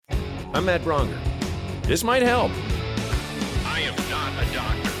I'm Matt Bronger. This might help. I am not a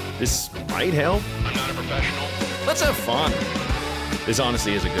doctor. This might help. I'm not a professional. Let's have fun. This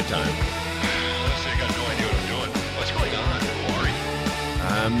honestly is a good time. Honestly, I got no idea what I'm doing. What's going on? Who are you?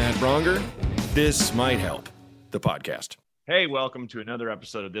 I'm Matt Bronger. This might help. The podcast. Hey, welcome to another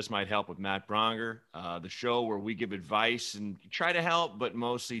episode of This Might Help with Matt Bronger, the show where we give advice and try to help, but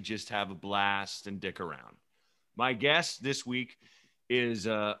mostly just have a blast and dick around. My guest this week is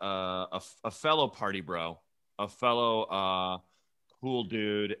a fellow party bro, a fellow cool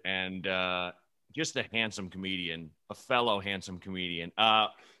dude, and just a handsome comedian, a fellow handsome comedian.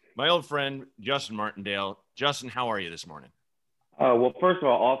 My old friend, Justin Martindale. Justin, how are you this morning? Well, first of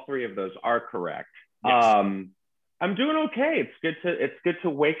all three of those are correct. Yes. I'm doing okay. It's good to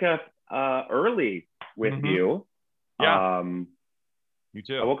wake up early with you. Yeah. You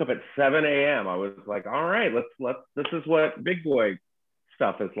too. I woke up at 7 a.m. I was like, all right, let's this is what big boy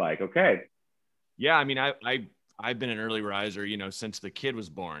stuff is like. Okay. Yeah, I mean, I've been an early riser, since the kid was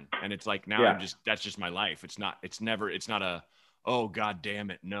born, and it's like now that's just my life. It's not a, oh God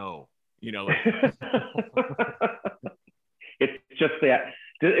damn it, no, It's just that.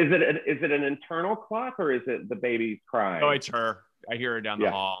 Is it an internal clock or is it the baby's crying? Oh, it's her. I hear her down the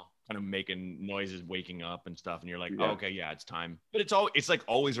hall, kind of making noises, waking up and stuff, and you're like, oh, okay, yeah, it's time. But it's like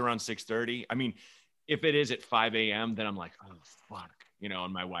always around 6:30. I mean, if it is at 5 a.m., then I'm like, oh fuck, and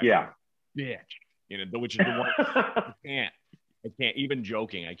my wife, bitch, which is the one I can't even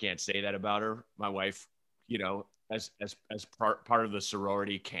joking. I can't say that about her. My wife, as part of the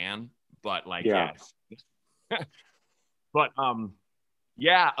sorority can, but like, but I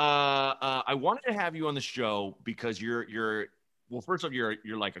wanted to have you on the show because you're well, first off, you're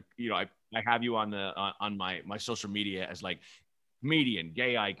like I have you on on my social media as like comedian,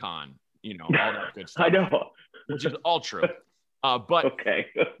 gay icon, all that good stuff. I know, which is all true. But okay,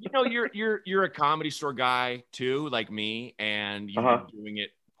 you're a Comedy Store guy too, like me, and you've been doing it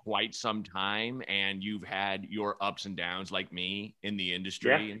quite some time, and you've had your ups and downs like me in the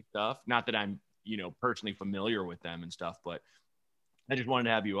industry and stuff. Not that I'm personally familiar with them and stuff, but I just wanted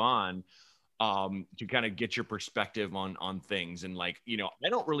to have you on to kind of get your perspective on things. And like, I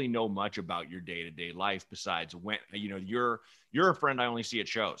don't really know much about your day-to-day life besides when, you're a friend I only see at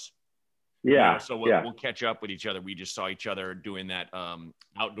shows. Yeah. So we'll catch up with each other. We just saw each other doing that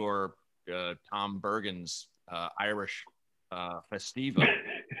outdoor Tom Bergen's Irish Festiva.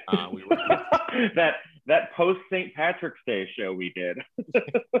 We were that post St. Patrick's Day show we did.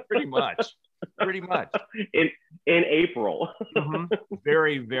 Pretty much in April.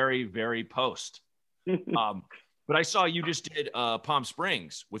 Very, very, very post. But I saw you just did Palm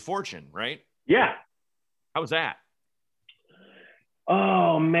Springs with Fortune, right? Yeah. How was that?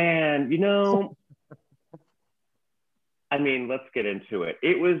 Oh man, I mean, let's get into it.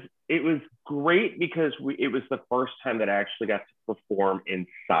 It was great because it was the first time that I actually got to perform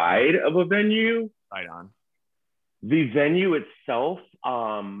inside of a venue. Right on. The venue itself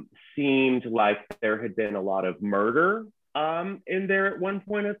seemed like there had been a lot of murder in there at one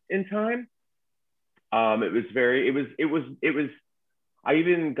point in time. It was I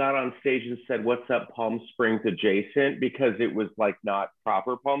even got on stage and said, "What's up, Palm Springs adjacent?" because it was like not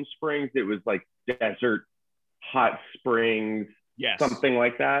proper Palm Springs. It was like desert, hot springs, something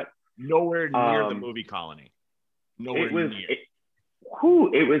like that. Nowhere near the movie Colony. Nowhere near.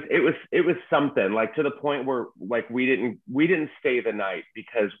 It was something, like, to the point where like we didn't stay the night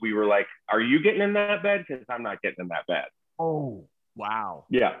because we were like, are you getting in that bed? Because I'm not getting in that bed. Oh, wow.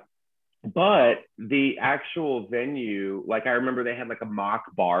 Yeah. But the actual venue, like, I remember they had like a mock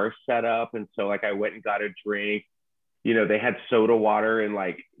bar set up, and so like I went and got a drink. They had soda water and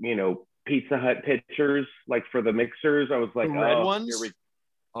like Pizza Hut pitchers, like, for the mixers. I was like, the red ones.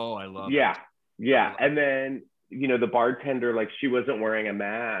 Oh, I love it. Yeah. And then the bartender, like, she wasn't wearing a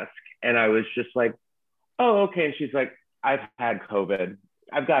mask, and I was just like, oh, okay. And she's like, I've had COVID.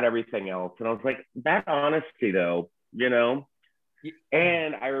 I've got everything else. And I was like, that honesty though,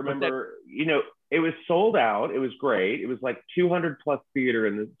 And I remember, it was sold out. It was great. It was like 200 plus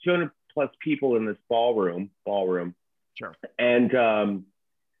 200 plus people in this ballroom. Sure. And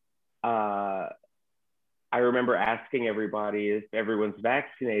I remember asking everybody if everyone's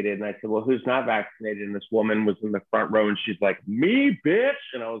vaccinated. And I said, well, who's not vaccinated? And this woman was in the front row, and she's like, me, bitch.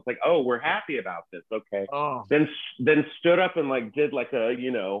 And I was like, oh, we're happy about this. Okay. Oh. Then stood up and like did like a,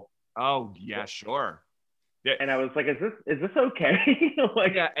 Oh yeah, sure. Yeah. And I was like, is this okay?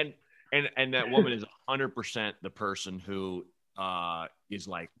 Like, yeah. And that woman is 100% the person who is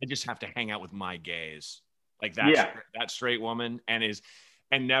like, I just have to hang out with my gays. Like that straight woman,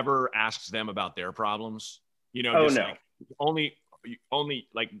 and never asks them about their problems. Oh, no. Like, only only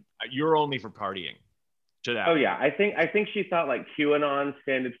like you're only for partying to that. Oh yeah, I think she thought like QAnon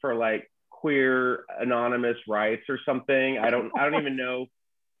standed for like queer anonymous rights or something. I don't even know.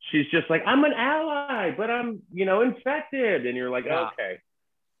 She's just like, I'm an ally, but I'm infected, and you're like, Yeah. okay.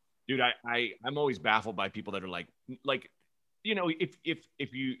 Dude, I'm always baffled by people that are like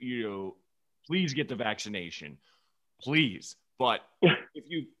if you please get the vaccination, please. But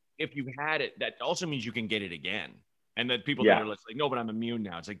if you've had it, that also means you can get it again. And then people that are like, no, but I'm immune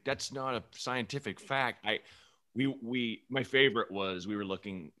now. It's like, that's not a scientific fact. My favorite was we were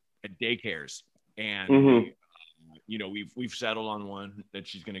looking at daycares, and we've settled on one that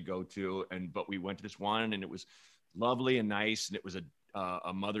she's going to go to, but we went to this one, and it was lovely and nice, and it was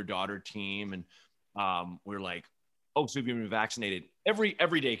a mother-daughter team, and we're like, oh, so you've been vaccinated? Every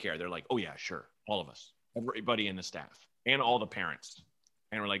daycare, they're like, oh yeah, sure, all of us, everybody in the staff, and all the parents,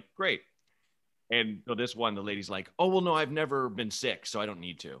 and we're like, great. And so this one, the lady's like, oh, well, no, I've never been sick, so I don't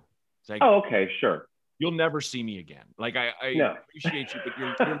need to. It's like, oh, okay, sure. You'll never see me again. Like, I appreciate you, but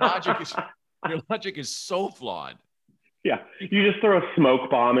your logic is so flawed. Yeah, you just throw a smoke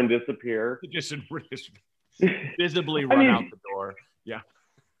bomb and disappear. Just visibly run out the door. Yeah.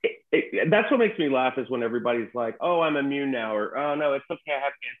 That's what makes me laugh is when everybody's like, oh, I'm immune now, or oh, no, it's okay, I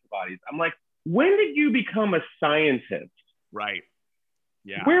have antibodies. I'm like, when did you become a scientist? Right.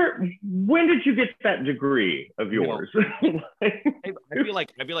 Yeah. When did you get that degree of yours? I feel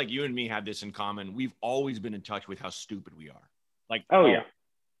like you and me have this in common. We've always been in touch with how stupid we are. Like, yeah.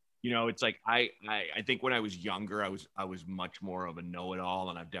 It's like I think when I was younger, I was much more of a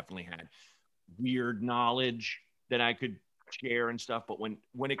know-it-all, and I've definitely had weird knowledge that I could share and stuff. But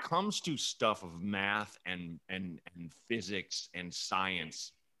when it comes to stuff of math and physics and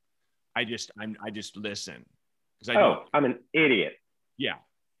science, I just listen, because I'm an idiot. Yeah,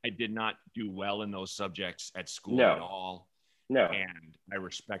 I did not do well in those subjects at school No. at all. No. And I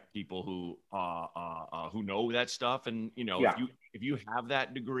respect people who know that stuff. And if you have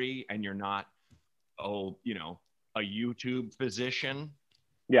that degree and you're not a YouTube physician,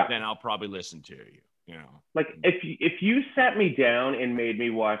 then I'll probably listen to you. Like if you sat me down and made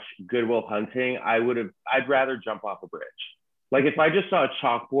me watch Good Will Hunting, I'd rather jump off a bridge. Like if I just saw a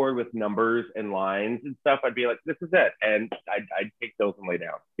chalkboard with numbers and lines and stuff, I'd be like, this is it. And I'd take those and lay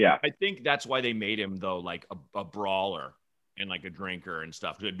down. Yeah. I think that's why they made him, though, like a brawler and like a drinker and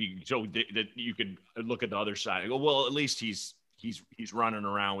stuff. It'd be so that you could look at the other side and go, well, at least he's running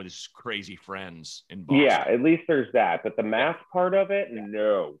around with his crazy friends in Boston. Yeah, at least there's that. But the math part of it,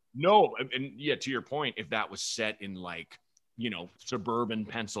 no. And yeah, to your point, if that was set in like, suburban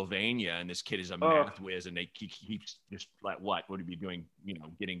Pennsylvania, and this kid is a math whiz, and he keeps just like, what would he be doing?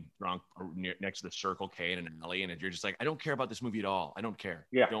 Getting drunk next to the Circle K in an alley, and you're just like, I don't care about this movie at all. I don't care.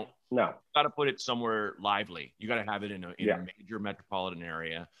 Yeah. No. Got to put it somewhere lively. You got to have it in a major metropolitan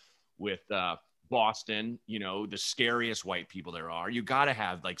area with Boston. The scariest white people there are. You got to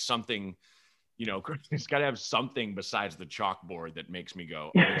have like something. It's got to have something besides the chalkboard that makes me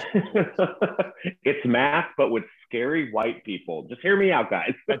go, oh, it's math, but with scary white people. Just hear me out,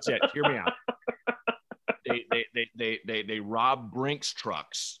 guys. That's it. Hear me out. They rob Brinks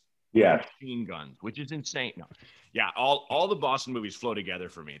trucks. Yes. Machine guns, which is insane. No. Yeah. All the Boston movies flow together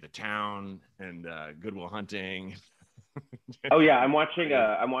for me. The Town and Good Will Hunting. Oh yeah, I'm watching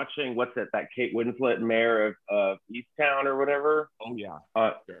what's it, that Kate Winslet mayor of Easttown or whatever. Oh yeah.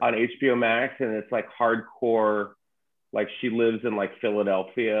 Sure. On HBO Max, and it's like hardcore, like she lives in like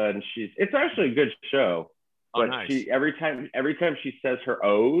Philadelphia, and it's actually a good show. But nice. She every time she says her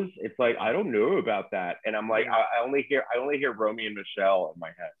O's, it's like, I don't know about that, and I'm like, I only hear Romy and Michelle in my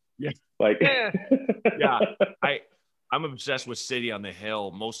head. Yeah. Like yeah. I'm obsessed with City on the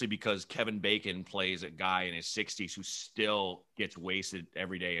Hill, mostly because Kevin Bacon plays a guy in his 60s who still gets wasted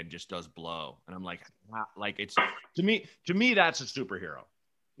every day and just does blow. And I'm like, wow, like it's to me that's a superhero.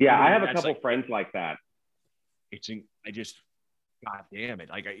 Yeah, I have a couple friends like that. God damn it,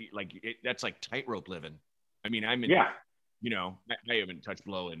 that's like tightrope living. I mean, I haven't touched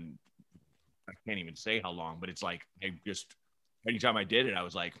blow and I can't even say how long, but it's like anytime I did it, I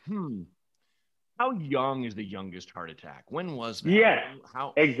was like, how young is the youngest heart attack? When was that? Yes,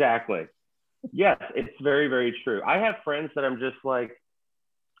 exactly. Yes, it's very, very true. I have friends that I'm just like,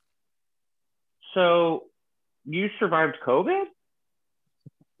 so you survived COVID?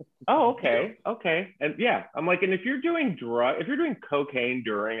 Oh, okay. And yeah, I'm like, and if you're doing cocaine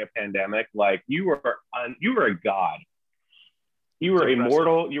during a pandemic, like you were a god. You were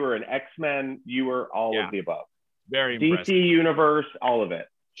immortal. You were an X-Men. You were all of the above. Very impressive. DC universe, all of it.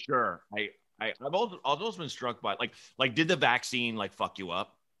 Sure. I've also been struck by like did the vaccine like fuck you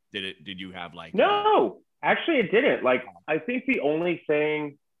up? Did you have like no Actually, it didn't. Like, I think the only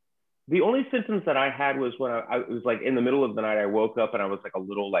symptoms that I had was when I was like in the middle of the night, I woke up and I was like a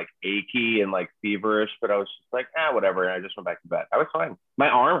little like achy and like feverish, but I was just like, whatever. And I just went back to bed. I was fine. My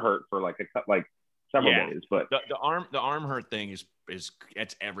arm hurt for like several days, but the arm hurt thing is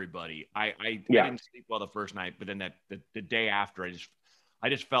it's everybody. I didn't sleep well the first night, but then the day after, I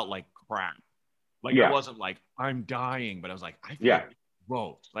just felt like crap. Like I wasn't like I'm dying, but I was like I feel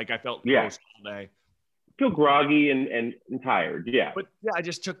gross. Like I felt gross all day. Feel groggy and tired. Yeah. But I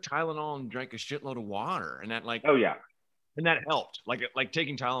just took Tylenol and drank a shitload of water, and that like and that helped. Like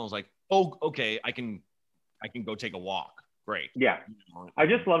taking Tylenol was like, oh, okay, I can go take a walk. Great. Yeah. I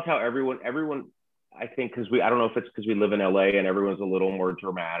just loved how everyone. I think because I don't know if it's because we live in LA and everyone's a little more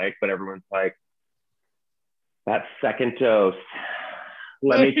dramatic, but everyone's like, that second dose.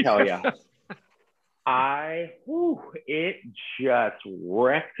 Let me tell you, it just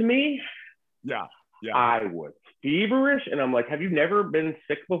wrecked me. Yeah. I was feverish, and I'm like, have you never been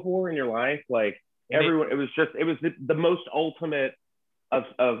sick before in your life? Like everyone, it was the most ultimate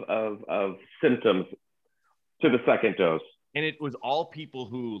of symptoms to the second dose. And it was all people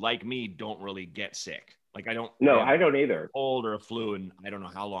who, like me, don't really get sick. Like I don't. No, I don't either. Cold or a flu, and I don't know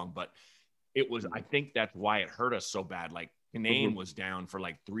how long, but it was. I think that's why it hurt us so bad. Like Canaan was down for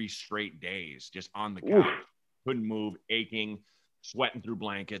like 3 straight days, just on the couch, couldn't move, aching, sweating through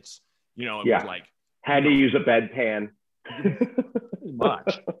blankets. You know, it was like had to use a bedpan. Pretty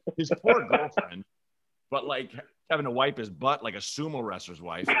much. His poor girlfriend, but like having to wipe his butt like a sumo wrestler's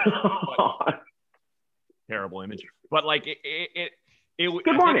wife. But, terrible image. But like it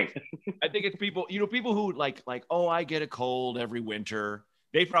good morning. I think it's people, people who like, oh, I get a cold every winter.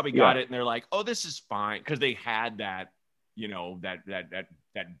 They probably got it and they're like, oh, this is fine. Because they had that,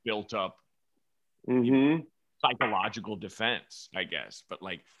 that built up psychological defense, I guess. But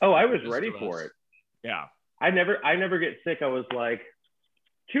like, oh, I was ready for it. Yeah. I never get sick. I was like,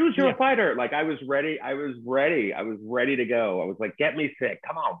 choose your fighter. Like I was ready. I was ready to go. I was like, get me sick.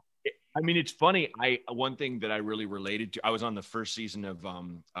 Come on. I mean, it's funny. One thing that I really related to, I was on the first season of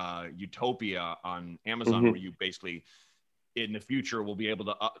Utopia on Amazon, where you basically, in the future, will be able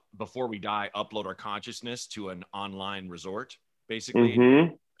to, before we die, upload our consciousness to an online resort, basically,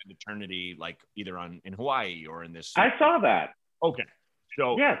 an eternity, like either in Hawaii or in this. I saw that. Okay.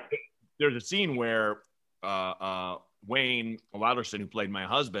 So there's a scene where Wayne Wilderson, who played my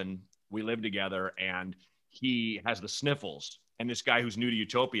husband, we live together, and he has the sniffles. And this guy who's new to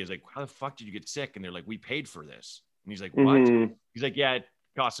Utopia is like, how the fuck did you get sick? And they're like, we paid for this. And he's like, what? He's like, yeah, it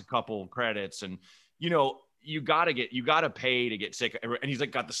costs a couple credits. And, you got to pay to get sick. And he's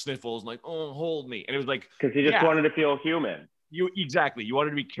like, got the sniffles, and like, oh, hold me. And it was like, because he just wanted to feel human. Exactly. You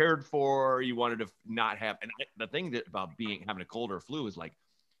wanted to be cared for. You wanted to not have. And the thing about having a cold or a flu is like,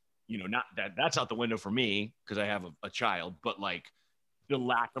 not that's out the window for me because I have a child, but like the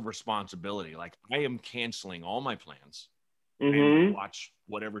lack of responsibility. Like I am canceling all my plans. And watch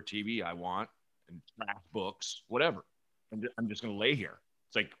whatever TV I want and track books, whatever. I'm just going to lay here.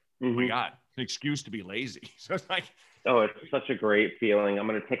 It's like, oh my God, an excuse to be lazy. So it's like, oh, it's such a great feeling. I'm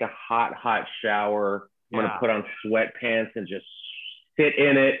going to take a hot shower. I'm going to put on sweatpants and just sit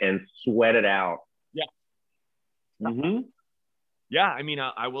in it and sweat it out. Yeah. Yeah. I mean,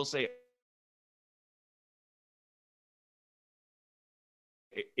 I will say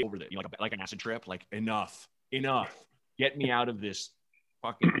over the, like an acid trip, like enough. Get me out of this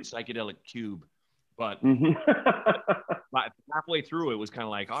fucking psychedelic cube. But halfway through, it was kind of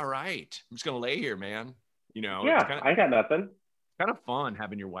like, all right, I'm just going to lay here, man. I got nothing. Kind of fun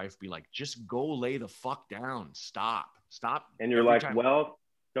having your wife be like, just go lay the fuck down. Stop. And you're like, well,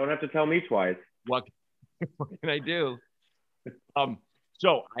 don't have to tell me twice. What can I do?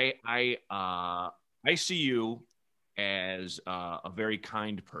 So I see you as a very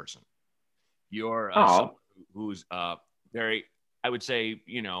kind person. You're someone who's very, I would say,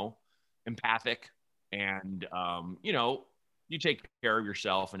 empathic, and you take care of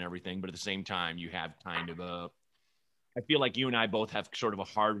yourself and everything, but at the same time you have kind of I feel like you and I both have sort of a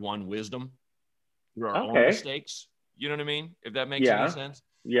hard-won wisdom through our own mistakes. You know what I mean? If that makes any sense.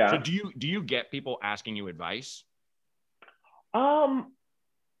 Yeah. So do you get people asking you advice? I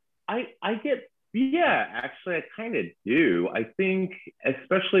get, actually I kind of do. I think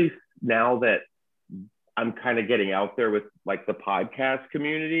especially now that I'm kind of getting out there with like the podcast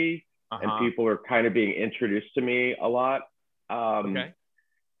community, and people are kind of being introduced to me a lot. I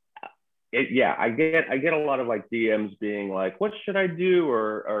get a lot of like DMs being like, what should I do?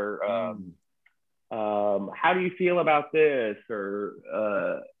 Or how do you feel about this?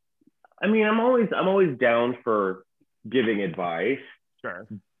 Or, I mean, I'm always down for giving advice, Sure.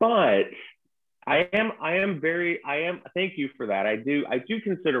 but Thank you for that. I do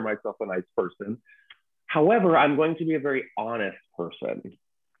consider myself a nice person. However, I'm going to be a very honest person.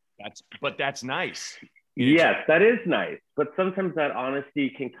 That's nice. Yes, that is nice. But sometimes that honesty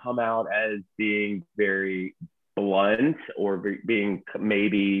can come out as being very blunt or being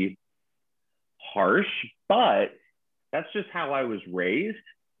maybe harsh, but that's just how I was raised.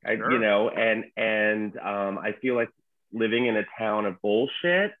 Sure. You know, and I feel like living in a town of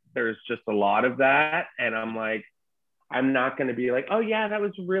bullshit, there's just a lot of that. And I'm like, I'm not going to be like, oh yeah, that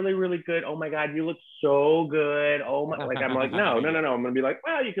was really, really good. Oh my God, you look so good. Oh my, like, I'm like, no. I'm going to be like,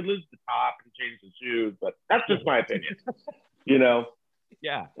 well, you could lose the top and change the shoes, but that's just my opinion, you know?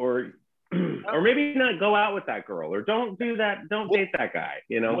 Yeah. Or maybe not go out with that girl, or don't do that. Don't date that guy,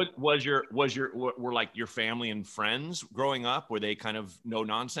 you know? Were like your family and friends growing up, were they kind of no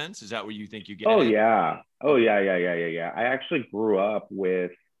nonsense? Is that where you think you get Oh, it? yeah. Oh yeah. I actually grew up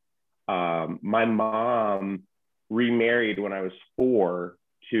with, my mom remarried when I was 4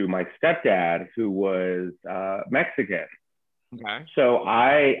 to my stepdad, who was Mexican. Okay. So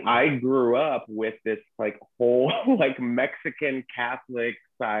I grew up with this like whole like Mexican Catholic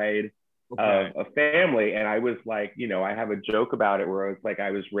side of a family, and I was like, you know, I have a joke about it where I was like,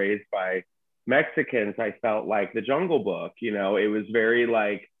 I was raised by Mexicans. I felt like the Jungle Book, you know. It was very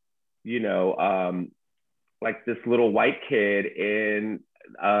like, you know, like this little white kid in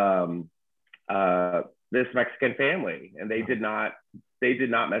this Mexican family, and they did not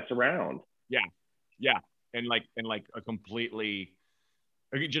mess around. Yeah. And like a completely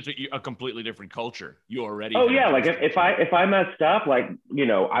different culture. You already. Oh yeah. Like if I messed up, like, you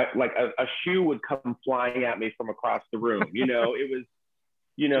know, a shoe would come flying at me from across the room. You know, it was,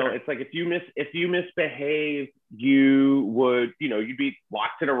 you know, It's like if you misbehave, you would, you know, you'd be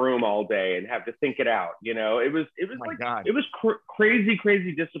locked in a room all day and have to think it out. You know, it was like, God. It was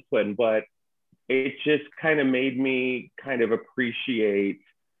crazy discipline, but it just kind of made me kind of appreciate,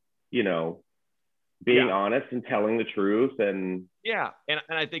 you know, being honest and telling the truth. And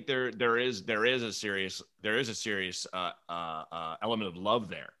I think there is a serious element of love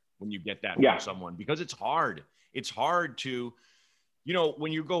there when you get that from someone, because it's hard to, you know,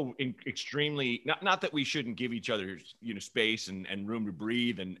 when you go in extremely, not that we shouldn't give each other, you know, space and room to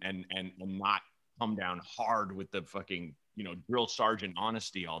breathe and not come down hard with the fucking, you know, drill sergeant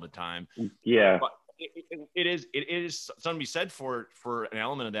honesty all the time. Yeah. But it is something to be said for an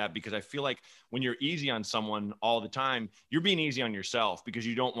element of that, because I feel like when you're easy on someone all the time, you're being easy on yourself because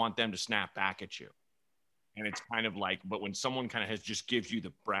you don't want them to snap back at you. And it's kind of like, but when someone kind of just gives you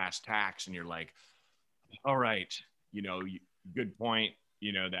the brass tacks and you're like, all right, you know, good point,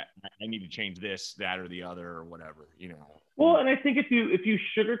 you know, that I need to change this, that, or the other, or whatever, you know. Well, and I think if you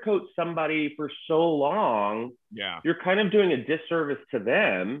sugarcoat somebody for so long, you're kind of doing a disservice to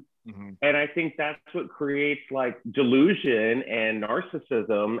them. Mm-hmm. And I think that's what creates like delusion and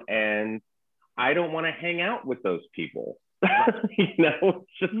narcissism. And I don't want to hang out with those people. Right. You know,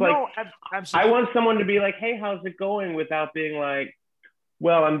 it's just like, absolutely. I want someone to be like, hey, how's it going? Without being like,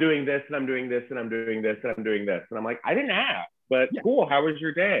 well, I'm doing this and I'm doing this and I'm doing this and I'm doing this. And I'm like, I didn't ask, but cool. How was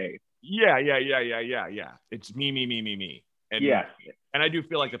your day? Yeah. It's me. And, and I do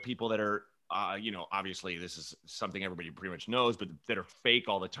feel like the people that are, you know, obviously this is something everybody pretty much knows, but that are fake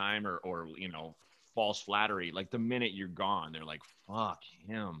all the time or, you know, false flattery. Like the minute you're gone, they're like, fuck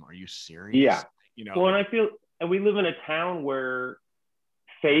him. Are you serious? Yeah. You know, well, and I feel, and we live in a town where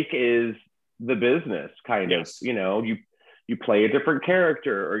fake is the business kind of, you know, you play a different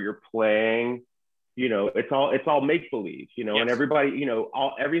character, or you're playing, you know, it's all make-believe, you know, and everybody, you know,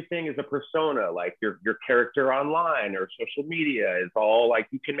 everything is a persona, like your character online or social media is all like,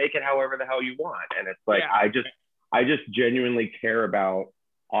 you can make it however the hell you want. And it's like, I just genuinely care about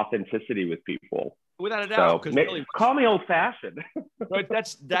authenticity with people. Without a doubt. So, really, call me old fashioned. But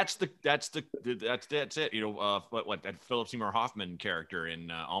that's it. You know, what that Philip Seymour Hoffman character in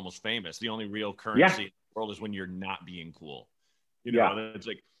Almost Famous, the only real currency in the world is when you're not being cool. You know, it's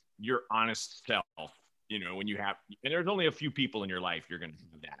like your honest self, you know, when you have, and there's only a few people in your life you're going to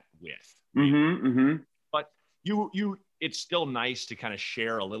do that with. Mm-hmm, mm-hmm. But it's still nice to kind of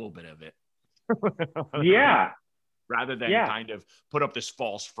share a little bit of it. Rather than kind of put up this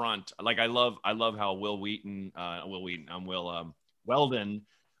false front. Like I love how Will Weldon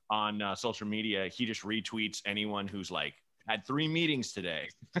on social media, he just retweets anyone who's like, had 3 meetings today.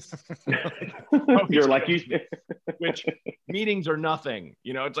 You're like, which meetings are nothing,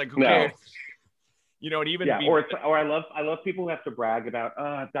 you know, it's like, okay, you know, and even or I love people who have to brag about,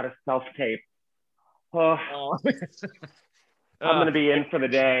 I've got a self-tape. I'm going to be in for the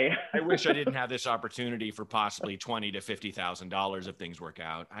day. I wish I didn't have this opportunity for possibly $20,000 to $50,000 if things work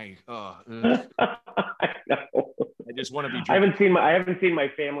out. I know. I just want to be. I haven't seen my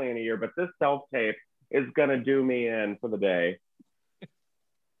family in a year, but this self tape is going to do me in for the day.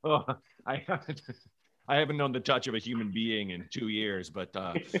 Oh, I haven't known the touch of a human being in 2 years, but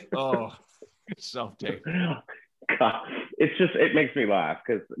self tape. God, it makes me laugh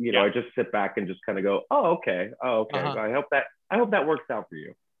because I just sit back and just kind of go, oh okay. I hope that works out for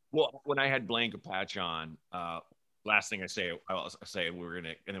you. Well, when I had Blaine Capatch on, last thing I'll say we're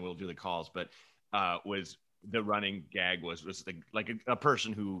gonna, and then we'll do the calls, but was the running gag was like a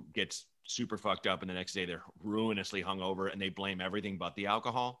person who gets super fucked up and the next day they're ruinously hungover and they blame everything but the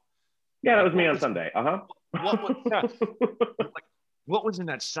alcohol. Yeah, that was me on Sunday. What was in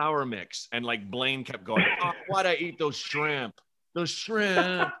that sour mix? And like Blaine kept going, oh, why'd I eat those shrimp? And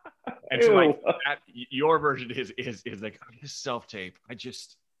so like your version is like this self-tape. I can't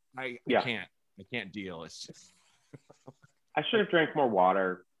deal. It's just I should have drank more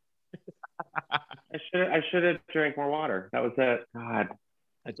water. I should have drank more water. That was it. God.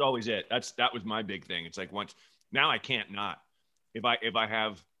 That's always it. That was my big thing. It's like now I can't not. If I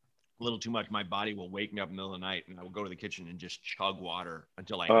have a little too much, my body will wake me up in the middle of the night and I will go to the kitchen and just chug water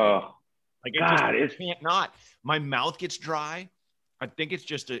until I can't not. My mouth gets dry. I think it's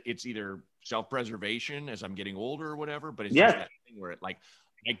just it's either self-preservation as I'm getting older or whatever, but it's just that thing where I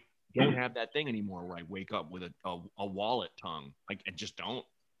don't have that thing anymore where I wake up with a wallet tongue. Like I just don't.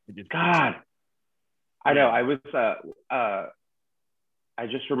 God. I know. I was I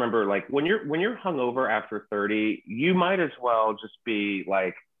just remember like when you're hungover after 30, you might as well just be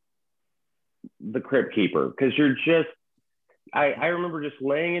like the crypt keeper because you're just I remember just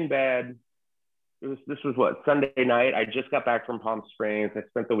laying in bed. This was what, Sunday night. I just got back from Palm Springs. I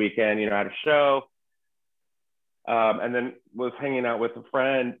spent the weekend, I had a show, and then was hanging out with a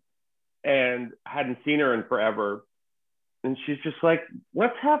friend and hadn't seen her in forever. And she's just like,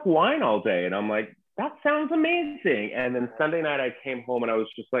 let's have wine all day. And I'm like, that sounds amazing. And then Sunday night I came home and I was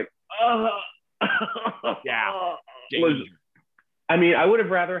just like, yeah. I would have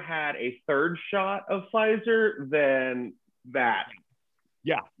rather had a third shot of Pfizer than that.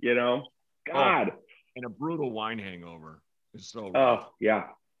 Yeah. God. And a brutal wine hangover is so rough. Oh, yeah.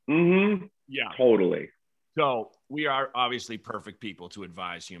 Mm-hmm. Yeah. Totally. So we are obviously perfect people to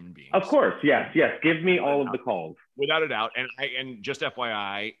advise human beings. Of course. Yes. Give me all of the calls. Without a doubt. And just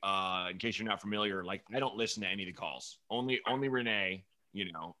FYI, in case you're not familiar, like I don't listen to any of the calls. Only Renee,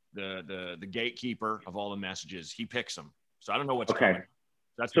 the gatekeeper of all the messages, he picks them. So I don't know what's coming.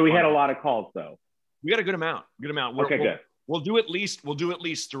 So we had a lot of calls though. We got a good amount. Good. We'll do at least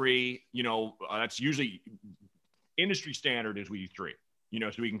 3. That's usually industry standard is we do 3.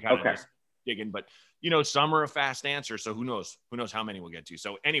 So we can kind of just dig in. But some are a fast answer, so who knows how many we'll get to.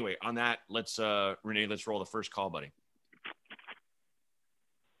 So anyway, on that, let's Renee, let's roll the first call, buddy.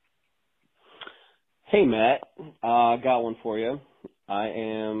 Hey Matt, got one for you. I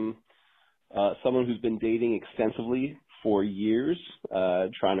am someone who's been dating extensively for years,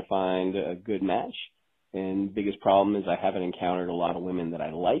 trying to find a good match. And biggest problem is I haven't encountered a lot of women that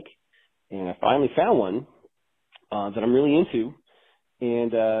I like. And I finally found one that I'm really into.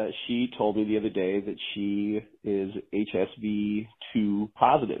 And she told me the other day that she is HSV-2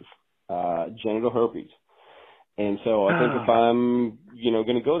 positive, genital herpes. And so I think if I'm,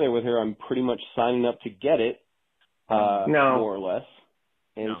 going to go there with her, I'm pretty much signing up to get it, more or less.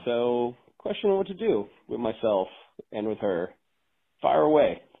 And so questioning what to do with myself and with her. Fire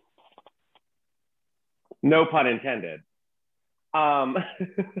away. No pun intended. That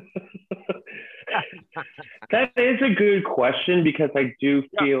is a good question because I do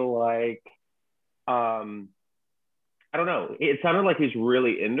feel like, I don't know. It sounded like he's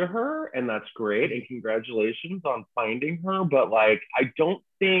really into her and that's great. And congratulations on finding her. But like, I don't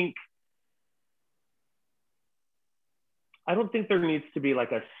think there needs to be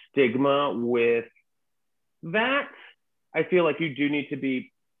like a stigma with that. I feel like you do need to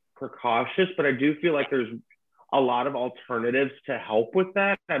be precautious, but I do feel like there's a lot of alternatives to help with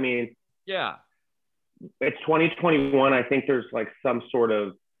that. I mean, yeah, it's 2021. I think there's like some sort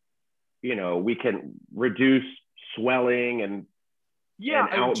of, we can reduce swelling and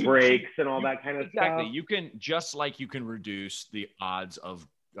outbreaks and all that kind of stuff. Exactly. You can reduce the odds of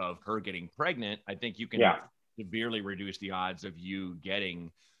her getting pregnant. I think you can severely reduce the odds of you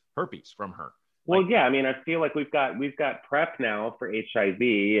getting herpes from her. Well, I mean, I feel like we've got PrEP now for HIV,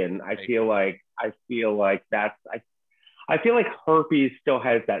 and I feel like herpes still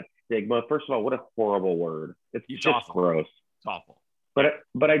has that stigma. First of all, what a horrible word! It's just awful. Gross. It's awful. But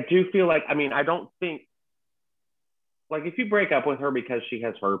I do feel like, I mean, I don't think Like if you break up with her because she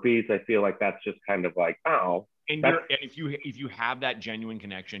has herpes, I feel like that's just kind of like, oh. And if you have that genuine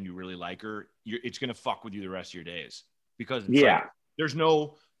connection, you really like her, it's gonna fuck with you the rest of your days, because it's like, there's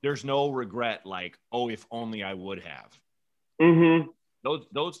no regret, like, oh, if only I would have. Mm-hmm.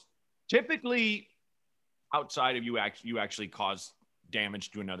 Those typically, outside of you actually cause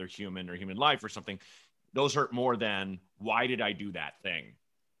damage to another human or human life or something, those hurt more than why did I do that thing?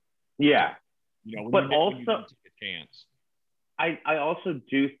 Yeah. But also take a chance. I also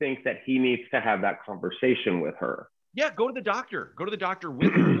do think that he needs to have that conversation with her. Yeah, go to the doctor. Go to the doctor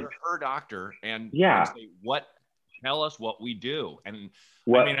with her doctor, and say, tell us what we do. And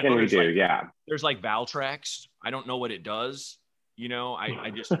what can we do? There's like Valtrex. I don't know what it does. I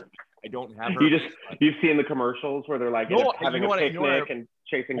don't have her. You've seen the commercials where they're like having a picnic and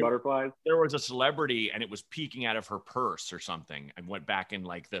chasing butterflies. There was a celebrity and it was peeking out of her purse or something, and went back in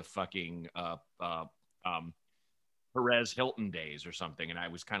like the fucking Perez Hilton days or something, and I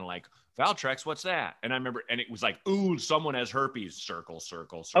was kind of like, Valtrex, what's that? And I remember, and it was like, ooh, someone has herpes. Circle.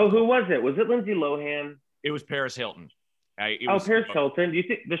 Oh, who was it? Was it Lindsay Lohan? It was Paris Hilton. Paris Hilton. Do you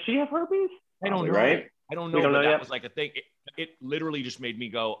think, does she have herpes? I don't know. Right? I don't know. But that was like a thing. It literally just made me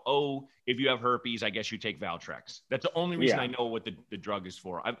go, oh, if you have herpes, I guess you take Valtrex. That's the only reason I know what the drug is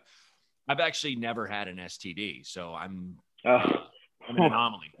for. I've actually never had an STD, so I'm an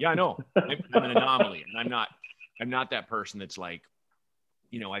anomaly. Yeah, I know. I'm an anomaly, and I'm not that person that's like,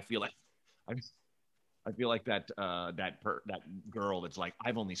 I feel like that girl that's like,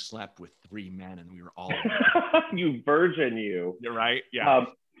 I've only slept with 3 men and we were all you virgin, you. You're right. Yeah.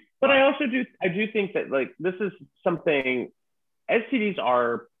 But I do think that, like, this is something, STDs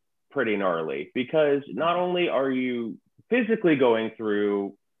are pretty gnarly, because not only are you physically going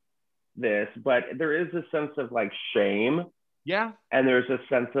through this, but there is a sense of like shame. Yeah. And there's a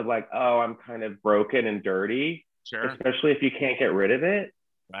sense of like, oh, I'm kind of broken and dirty. Sure. Especially if you can't get rid of it.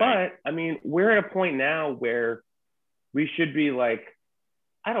 Right. But I mean, we're at a point now where we should be like,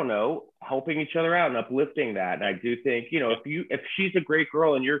 I don't know, helping each other out and uplifting that. And I do think, if she's a great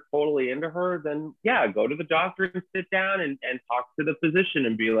girl and you're totally into her, then go to the doctor and sit down and talk to the physician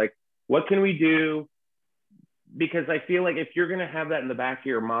and be like, what can we do? Because I feel like if you're going to have that in the back of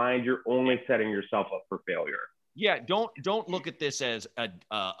your mind, you're only setting yourself up for failure. Yeah. Don't look at this as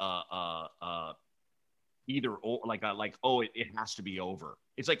either or, like, oh, it has to be over.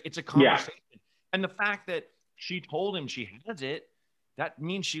 It's like, it's a conversation. Yeah. And the fact that she told him she has it, that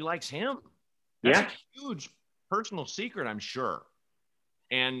means she likes him. That's a huge personal secret, I'm sure.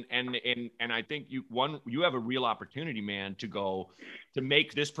 And I think you have a real opportunity, man, to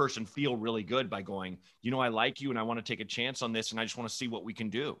make this person feel really good by going, I like you and I want to take a chance on this and I just want to see what we can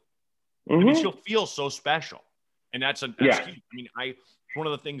do. Mm-hmm. I mean, she'll feel so special. And that's huge. I mean, one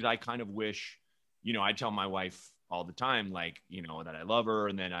of the things I kind of wish, I tell my wife all the time, like, that I love her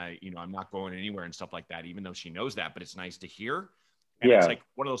and then I'm not going anywhere and stuff like that, even though she knows that, but it's nice to hear. And it's like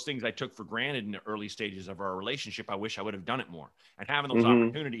one of those things I took for granted in the early stages of our relationship. I wish I would have done it more. And having those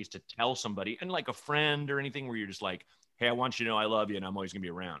opportunities to tell somebody, and like a friend or anything, where you're just like, hey, I want you to know I love you and I'm always gonna be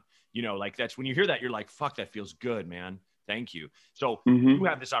around. Like that's when you hear that, you're like, fuck, that feels good, man. Thank you. So you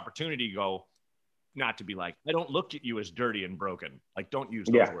have this opportunity to go, not to be like, I don't look at you as dirty and broken. Like, don't use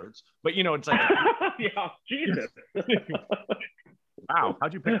those words. But it's like, Jesus. Wow,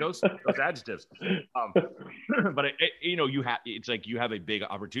 how'd you pick those adjectives? But it's like you have a big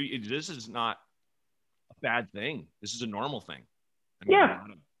opportunity. This is not a bad thing. This is a normal thing.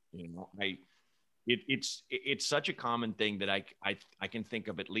 It's such a common thing that I can think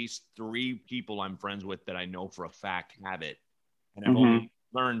of at least 3 people I'm friends with that I know for a fact have it, and I've only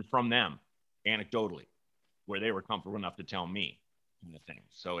learned from them anecdotally, where they were comfortable enough to tell me kind of thing.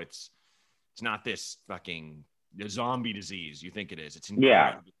 So it's not this fucking the zombie disease you think it is. It's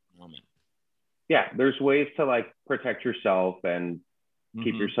common. Yeah, there's ways to like protect yourself and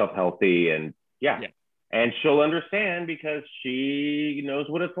keep yourself healthy, and and she'll understand because she knows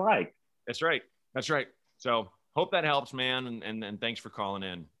what it's like. That's right. So hope that helps, man, and thanks for calling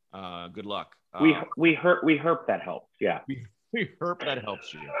in. Good luck. We herp that helps. Yeah. We herp that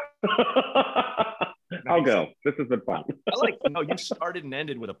helps you. I'll go. This has been fun. You started and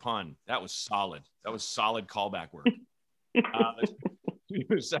ended with a pun. That was solid. That was solid callback work.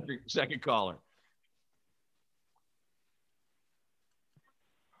 Second caller.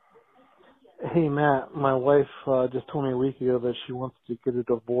 Hey, Matt. My wife just told me a week ago that she wants to get a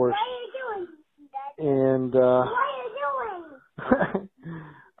divorce. What are you doing? And what are you doing?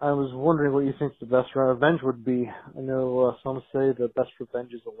 I was wondering what you think the best revenge would be. I know some say the best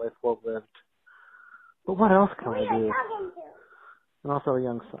revenge is a life well lived. But what else can I do? And also a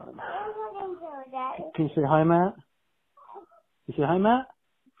young son. Can you say hi, Matt? You say hi, Matt?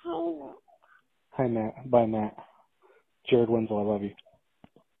 Hi, Matt. Bye, Matt. Jared Winslow, I love you.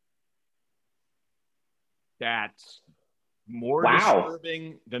 That's more Wow.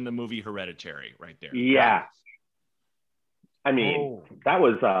 disturbing than the movie Hereditary right there. Yeah. I mean, that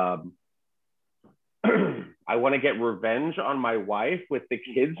was, I want to get revenge on my wife with the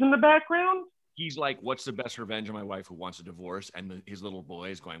kids in the background. He's like, what's the best revenge on my wife who wants a divorce? And his little boy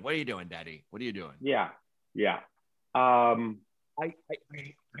is going, what are you doing, Daddy? What are you doing? Yeah. Yeah. Oh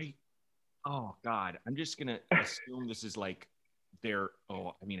God, I'm just going to assume this is like I don't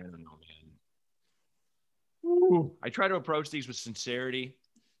know, man. I try to approach these with sincerity.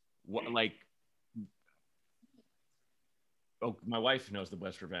 My wife knows the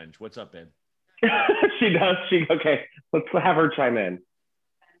best revenge. What's up, babe? She does. Okay. Let's have her chime in.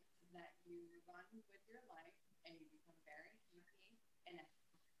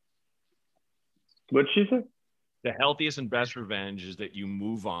 What'd she say? The healthiest and best revenge is that you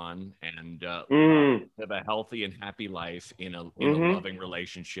move on and live a healthy and happy life in a loving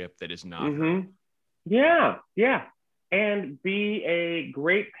relationship that is not hurt. Yeah. And be a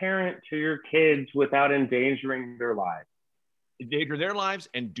great parent to your kids without endangering their lives. Endanger their lives,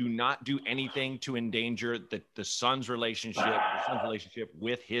 and do not do anything to endanger the son's relationship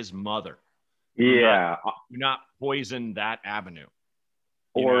with his mother. Yeah. Do not poison that avenue.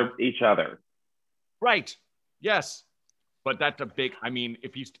 Or each other. Right. Yes. But that's a big, I mean,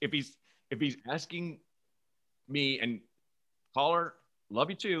 if he's asking me, and caller, love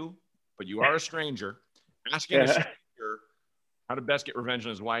you too, but you are a stranger, asking a stranger how to best get revenge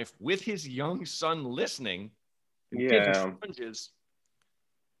on his wife with his young son listening, sponges,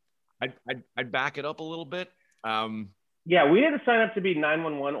 I'd back it up a little bit. Yeah, we had to sign up to be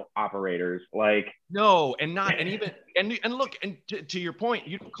 911 operators. Like, no, and look, and to your point,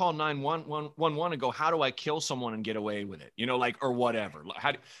 you don't call 911 and go, how do I kill someone and get away with it? Or whatever.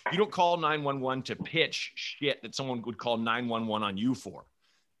 You don't call 911 to pitch shit that someone would call 911 on you for.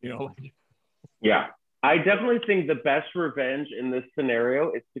 Yeah, I definitely think the best revenge in this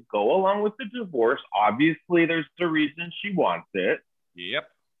scenario is to go along with the divorce. Obviously, there's a reason she wants it. Yep.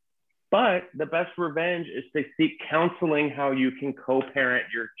 But the best revenge is to seek counseling how you can co-parent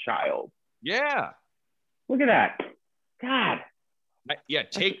your child. Yeah. Look at that. God. Yeah.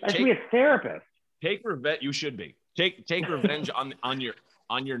 Take be a therapist. Take revenge. You should be. Take revenge on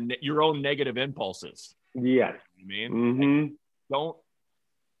your own negative impulses. Yes. I mean, don't.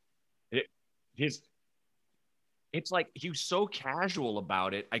 It's like he was so casual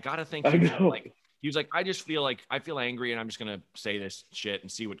about it. I gotta think he was like, I feel angry, and I'm just gonna say this shit and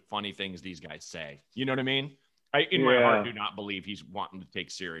see what funny things these guys say. You know what I mean? In my heart, do not believe he's wanting to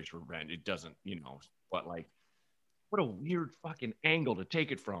take serious revenge. It doesn't, But like, what a weird fucking angle to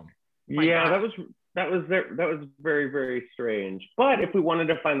take it from. That was very, very strange. But if we wanted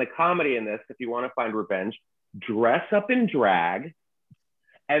to find the comedy in this, if you want to find revenge, dress up in drag,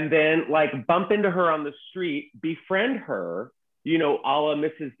 and then like bump into her on the street, befriend her, a la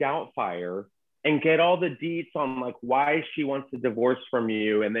Mrs. Doubtfire, and get all the deets on like why she wants a divorce from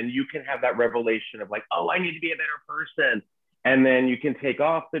you. And then you can have that revelation of like, oh, I need to be a better person. And then you can take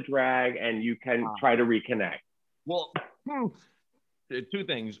off the drag and you can try to reconnect. Well, two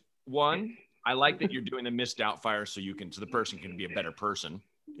things. One, I like that you're doing the Miss Doubtfire so the person can be a better person,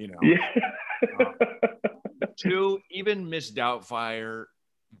 Yeah. Two, even Miss Doubtfire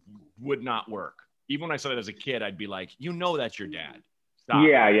would not work. Even when I saw that as a kid, I'd be like, that's your dad. Stop.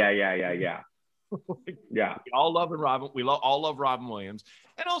 Yeah. Yeah. We all love Robin. All love Robin Williams.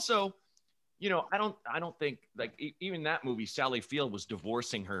 And also, I don't think like even that movie, Sally Field was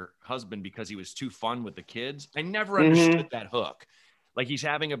divorcing her husband because he was too fun with the kids. I never understood that hook. Like he's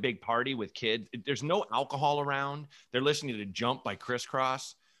having a big party with kids. There's no alcohol around. They're listening to Jump by Criss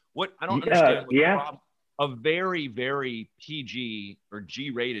Cross. What I don't understand. A very, very PG or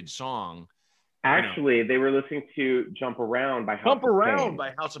G-rated song. Actually, they were listening to Jump Around by House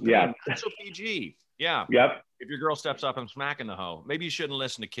of Pain. Yeah. That's so PG. Yeah. Yep. If your girl steps up, I'm smacking the hoe. Maybe you shouldn't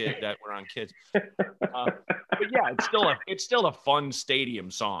listen to kids that were on kids. But yeah, it's still a fun stadium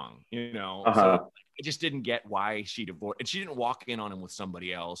song, So I just didn't get why she divorced. And she didn't walk in on him with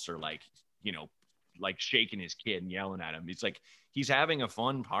somebody else or like shaking his kid and yelling at him. It's like he's having a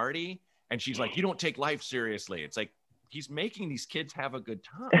fun party. And she's like, you don't take life seriously. It's like, he's making these kids have a good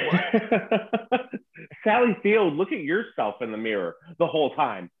time. Sally Field, look at yourself in the mirror the whole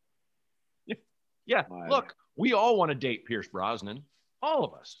time. Yeah. Look, we all want to date Pierce Brosnan. All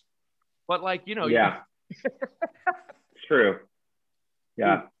of us. But like, Yeah. It's true.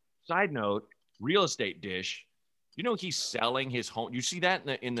 Yeah. Side note, real estate dish. He's selling his home. You see that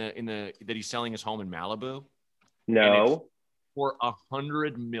in the that he's selling his home in Malibu? No. for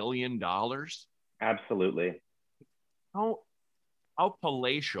 $100 million? Absolutely. How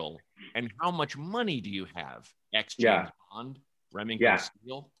palatial and how much money do you have? James Bond, Remington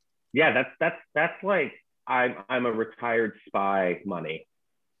Steele. Yeah, that's like I'm a retired spy money.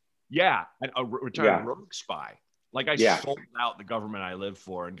 Yeah, a retired rogue spy. Like I sold out the government I live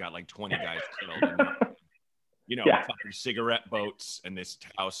for and got like 20 guys killed. And, fucking cigarette boats and this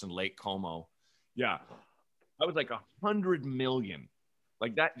house in Lake Como. Yeah, I was like $100 million,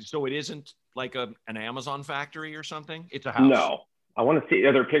 like that. So it isn't like an Amazon factory or something. It's a house. No, I want to see.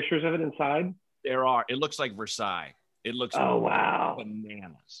 Are there pictures of it inside? There are. It looks like Versailles. It looks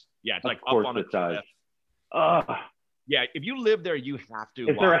bananas. Yeah, it's like up on a cliff. Yeah, if you live there, you have to.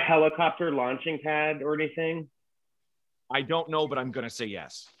 Is there a helicopter launching pad or anything? I don't know, but I'm gonna say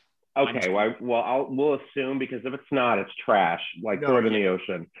yes. Okay, we'll assume, because if it's not, it's trash. Like throw it in the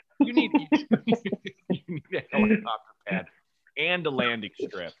ocean. You need a helicopter pad and a landing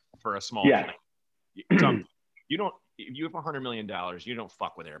strip for a small plane. You don't. If you have $100 million, you don't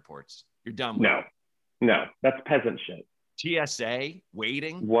fuck with airports. You're dumb. No, that's peasant shit. TSA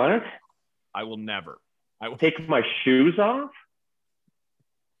waiting. What? I will never. I will take my shoes off.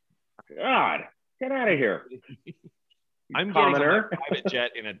 God, get out of here. I'm getting on a private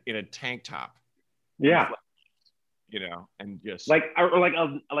jet in a tank top. Yeah. And just like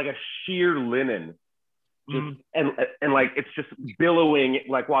a sheer linen. Just, and like it's just billowing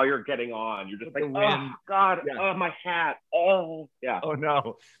like while you're getting on. You're just like, oh God, oh my hat. Oh yeah. Oh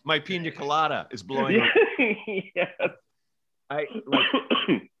no. My pina colada is blowing. Yes.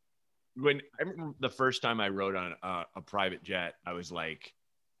 When I remember the first time I rode on a private jet, I was like,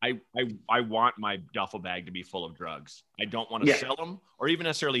 I want my duffel bag to be full of drugs. I don't want to sell them or even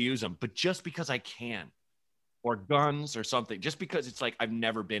necessarily use them, but just because I can, or guns or something, just because it's like I've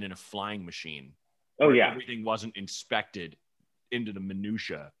never been in a flying machine. Oh yeah, everything wasn't inspected into the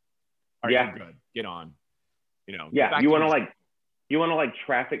minutia. Yeah, good. Get on. Yeah, you want to like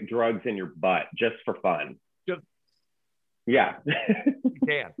traffic drugs in your butt just for fun. Yeah, you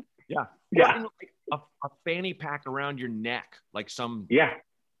can. Yeah, yeah. Like a fanny pack around your neck, like some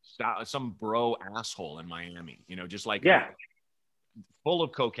bro asshole in Miami. Just like full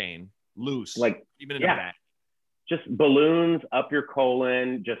of cocaine, loose, like even in a bag. Just balloons up your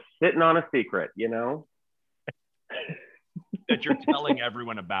colon, just sitting on a secret, that you're telling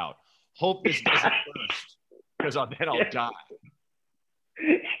everyone about. Hope this doesn't burst, because then I'll die.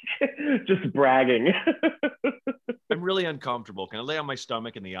 Just bragging. I'm really uncomfortable. Can I lay on my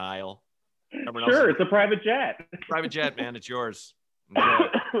stomach in the aisle? Sure, it's a private jet. Private jet, man. It's yours.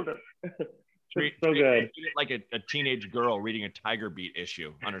 Treat good. Treat it like a teenage girl reading a Tiger Beat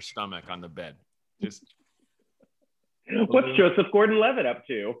issue on her stomach on the bed. Just. What's Joseph Gordon-Levitt up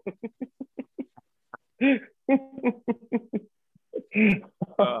to?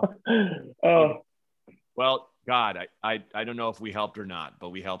 Well, God, I don't know if we helped or not, but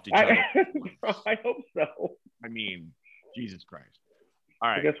we helped each other. I hope so. I mean, Jesus Christ. All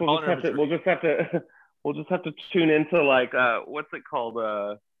right. I guess we'll just have to tune into like what's it called?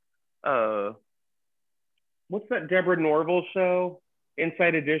 What's that Deborah Norville show?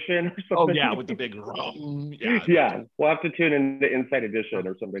 Inside Edition or something? Oh yeah, with the big rum. Yeah. We'll have to tune into Inside Edition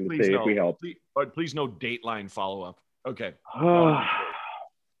or something to see if we help. Please no Dateline follow-up. Okay. Can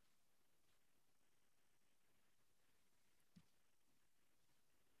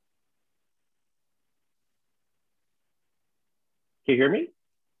you hear me?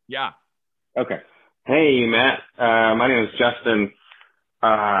 Yeah. Okay. Hey, Matt. My name is Justin.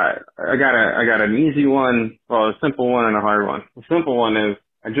 I got an easy one, a simple one, and a hard one. The simple one is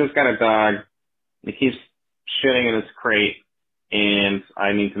I just got a dog. He keeps shitting in his crate, and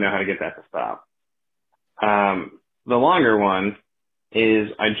I need to know how to get that to stop. The longer one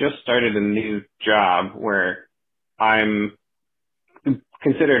is I just started a new job where I'm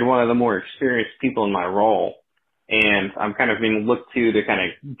considered one of the more experienced people in my role, and I'm kind of being looked to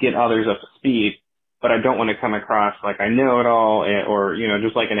kind of get others up to speed. But I don't want to come across like I know it all, or,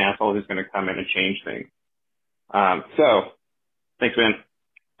 just like an asshole who's going to come in and change things. So, thanks, man.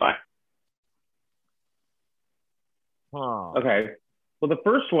 Bye. Okay. Well, the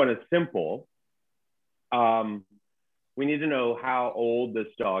first one is simple. We need to know how old this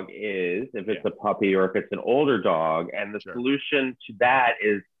dog is, if it's a puppy or if it's an older dog. And the solution to that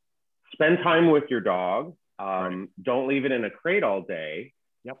is spend time with your dog. Don't leave it in a crate all day.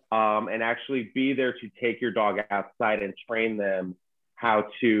 Yep. And actually be there to take your dog outside and train them how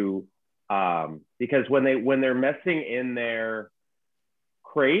to, because when they're messing in their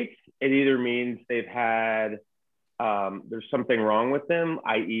crates, it either means they've had, there's something wrong with them,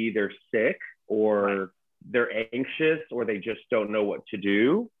 i.e. they're sick, or they're anxious or they just don't know what to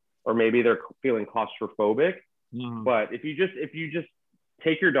do, or maybe they're feeling claustrophobic. But if you just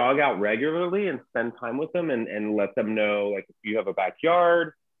take your dog out regularly and spend time with them and let them know, like, if you have a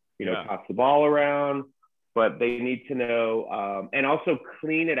backyard, toss the ball around, but they need to know, and also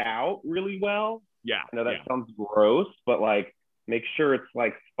clean it out really well. Yeah. I know that sounds gross, but like, make sure it's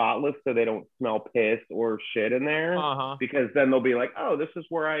like spotless so they don't smell piss or shit in there, because then they'll be like, oh, this is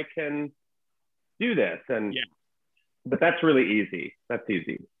where I can do this. And but that's really easy. That's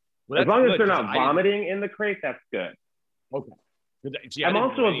easy. Well, as long as they're not vomiting in the crate, that's good. Okay. See, I'm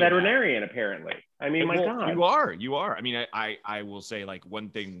also a veterinarian, apparently. I mean, my God. You are. I mean, I will say, like, one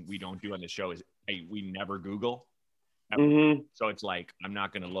thing we don't do on the show is we never Google. So it's like, I'm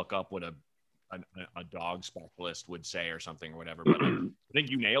not going to look up what a dog specialist would say or something or whatever. But I think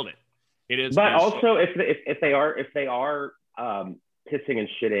you nailed it. It is. But also, if they are pissing and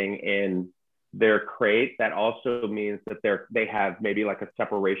shitting in their crate, that also means that they have maybe like a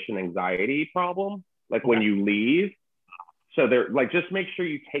separation anxiety problem, like when you leave. So they're like, just make sure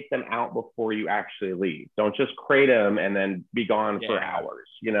you take them out before you actually leave. Don't just crate them and then be gone for hours.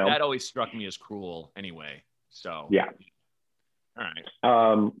 That always struck me as cruel anyway. So yeah. All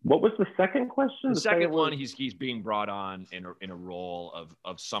right. What was the second question? The second one, he's being brought on in a role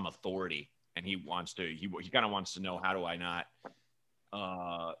of some authority, and he kind of wants to know, how do I not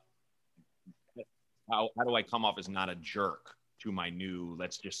how do I come off as not a jerk to my new,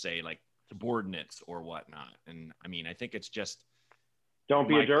 let's just say, like, subordinates or whatnot. And I mean, I think it's just, don't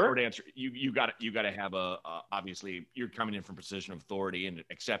be a jerk. Short answer, you got to have obviously you're coming in from a position of authority, and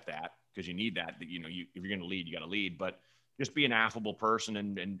accept that, because you need that. If you're going to lead, you got to lead, but just be an affable person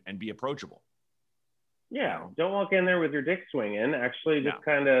and be approachable. Yeah. Don't walk in there with your dick swinging. Actually, just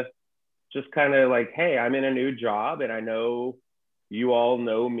kind of like, hey, I'm in a new job, and I know you all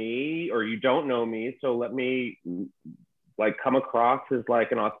know me or you don't know me. So let me like come across as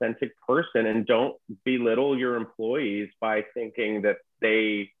like an authentic person, and don't belittle your employees by thinking that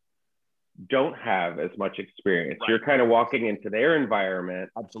they don't have as much experience. Right. You're kind of walking into their environment.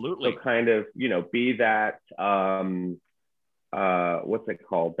 Absolutely. So kind of, be that, what's it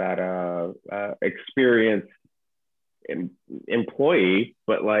called? That experienced employee,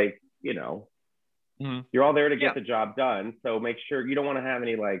 but like, you're all there to get the job done. So make sure you don't want to have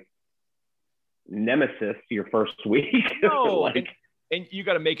any like nemesis your first week. No, and you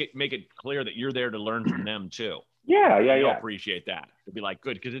got to make it clear that you're there to learn from them too. Yeah. Appreciate that. It'd be like,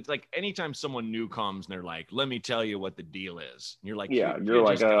 good, because it's like anytime someone new comes and they're like, let me tell you what the deal is. And you're like, you're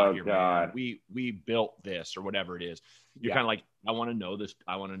like, oh God, we built this or whatever it is. You're kind of like, I want to know this.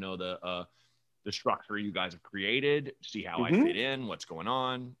 I want to know the structure you guys have created, see how I fit in, what's going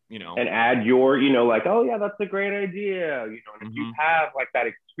on, and add your, like, oh yeah, that's a great idea. And if you have like that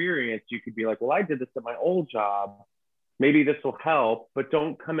experience, you could be like, well, I did this at my old job. Maybe this will help, but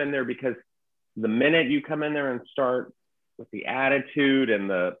don't come in there, because the minute you come in there and start with the attitude and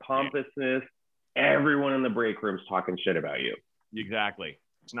the pompousness, everyone in the break room's talking shit about you. Exactly.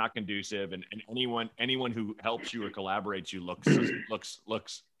 It's not conducive. And anyone who helps you or collaborates you looks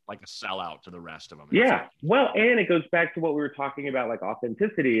like a sellout to the rest of them. Yeah. Well, and it goes back to what we were talking about, like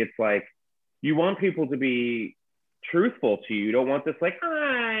authenticity. It's like, you want people to be truthful to you. You don't want this like,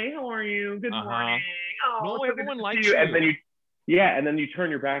 hi, how are you? Good morning. Oh, no, everyone likes you. And then you turn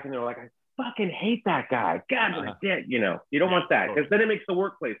your back and they're like, I fucking hate that guy. God, you don't want that, because then it makes the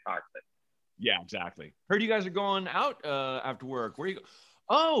workplace toxic. Yeah, exactly. Heard you guys are going out after work. Where you go?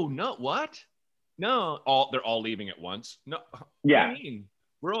 Oh, no, what? No, they're all leaving at once. No. Yeah. What do you mean?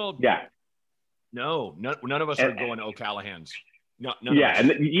 We're all. Yeah. No, none of us are going to O'Callahan's. No. Yeah, and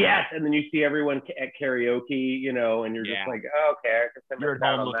then you see everyone at karaoke, and you're just like, oh, okay. I guess you're at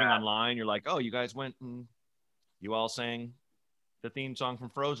home looking online. You're like, oh, you guys went and you all sang the theme song from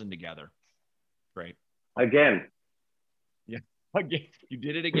Frozen together. Great. Again. Yeah. Again. You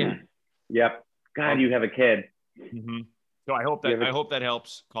did it again. Yep. God, you have a kid. So I hope that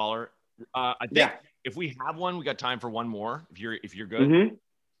helps, caller. I think if we have one, we got time for one more. If you're good.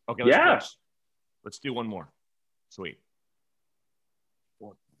 Okay. Let's do one more. Sweet.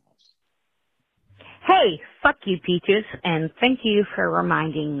 Hey, fuck you, Peaches, and thank you for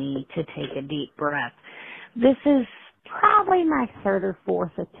reminding me to take a deep breath. This is probably my third or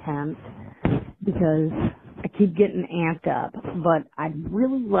fourth attempt, because I keep getting amped up, but I'd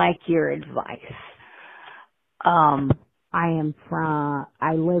really like your advice. I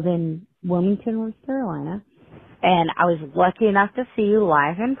live in Wilmington, North Carolina, and I was lucky enough to see you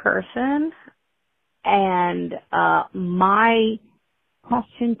live in person, and my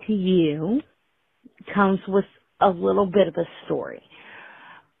question to you comes with a little bit of a story.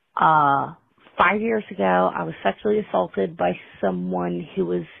 5 years ago, I was sexually assaulted by someone who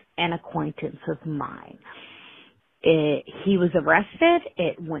was an acquaintance of mine. He was arrested.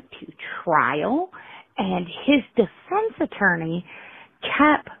 It went to trial. And his defense attorney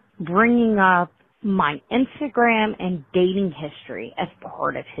kept bringing up my Instagram and dating history as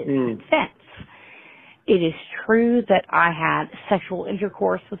part of his defense. It is true that I had sexual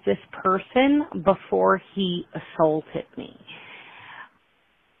intercourse with this person before he assaulted me.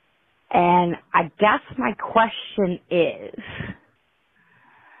 And I guess my question is,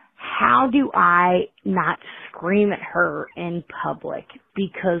 how do I not scream at her in public?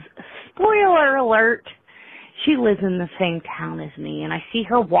 Because, spoiler alert, she lives in the same town as me, and I see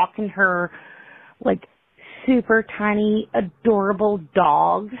her walking her, like, super tiny, adorable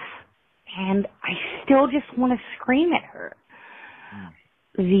dogs, and I still just want to scream at her.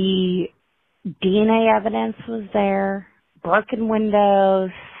 The DNA evidence was there, broken windows,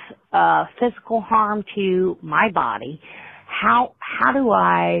 physical harm to my body. How do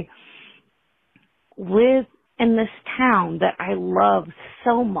I live in this town that I love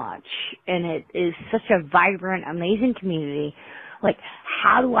so much, and it is such a vibrant, amazing community? Like,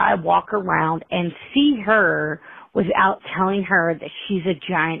 how do I walk around and see her without telling her that she's a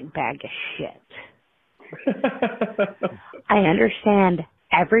giant bag of shit? I understand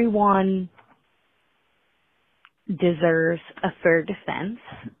everyone deserves a fair defense,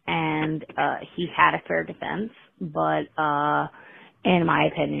 and he had a fair defense, but in my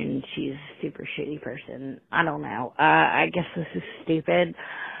opinion, she's a super shitty person. I don't know. I guess this is stupid.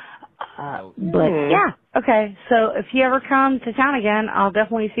 But yeah, okay. So if you ever come to town again, I'll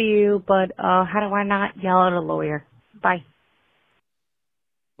definitely see you, but how do I not yell at a lawyer? Bye.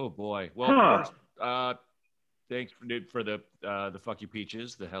 Oh boy. Well, first, thanks for the fuck you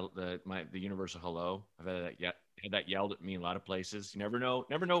peaches, the universal hello. I've had that yelled at me in a lot of places. You never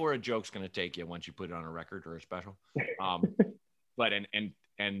know where a joke's going to take you once you put it on a record or a special. But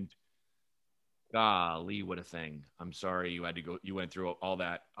and golly, what a thing. I'm sorry you went through all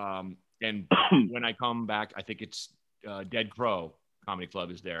that. And when I come back, I think it's Dead Crow Comedy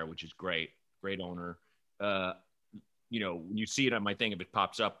Club is there, which is great owner. When you see it on my thing, if it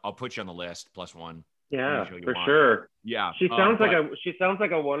pops up, I'll put you on the list, +1. Yeah, for sure. Yeah. She sounds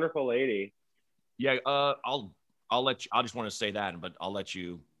like a wonderful lady. Yeah, I'll let you. I just want to say that, but I'll let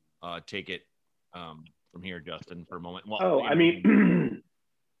you take it from here, Justin, for a moment. Well, I mean,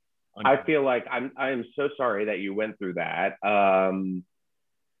 I feel like I am so sorry that you went through that. I'm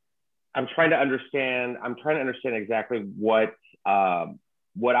trying to understand exactly what I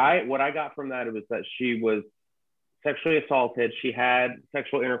got from that. It was that she was sexually assaulted. She had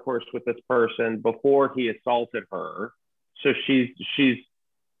sexual intercourse with this person before he assaulted her. So he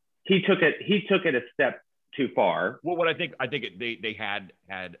took it a step too far. Well, what I think they had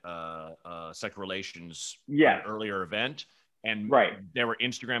sexual relations at an earlier event, and there were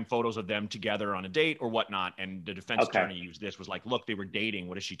Instagram photos of them together on a date or whatnot, and the defense attorney used this, was like, look, they were dating.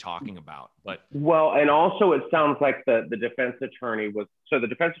 What is she talking about? But and also it sounds like the defense attorney the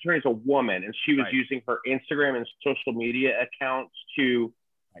defense attorney is a woman, and she was using her Instagram and social media accounts to.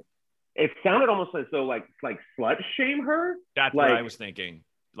 It sounded almost as though like slut shame her. That's what I was thinking.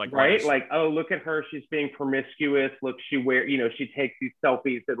 Like, oh, look at her, she's being promiscuous. Look, she takes these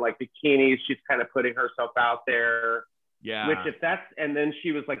selfies in like bikinis. She's kind of putting herself out there. Yeah. Which and then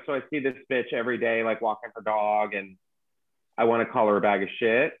she was like, so I see this bitch every day, like walking her dog, and I want to call her a bag of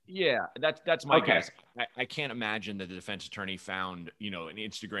shit. Yeah, that's my guess. I can't imagine that the defense attorney found, an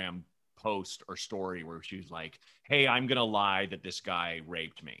Instagram post or story where she was like, hey, I'm going to lie that this guy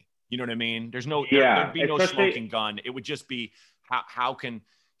raped me. You know what I mean? There'd be no smoking gun. It would just be, how can...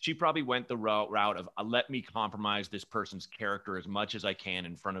 She probably went the route of let me compromise this person's character as much as I can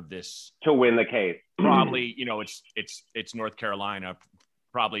in front of this to win the case. Probably, it's North Carolina,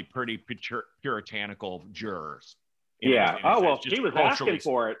 probably pretty puritanical jurors. Yeah. She was asking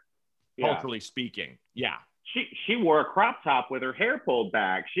for it. Culturally speaking, yeah. She wore a crop top with her hair pulled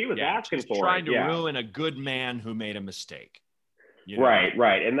back. She was asking for it. Trying to ruin a good man who made a mistake. Right.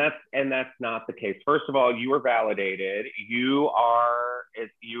 And that's not the case. First of all, you were validated. You're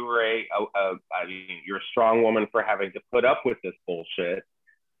a strong woman for having to put up with this bullshit.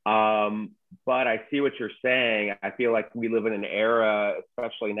 But I see what you're saying. I feel like we live in an era,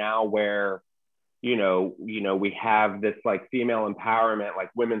 especially now, where we have this like female empowerment,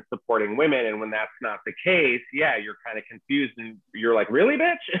 like women supporting women, and when that's not the case, you're kind of confused, and you're like, really,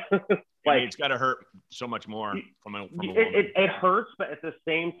 bitch? Like, it's got to hurt so much more from a woman. It hurts, but at the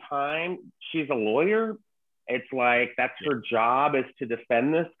same time, she's a lawyer. It's like that's her job, is to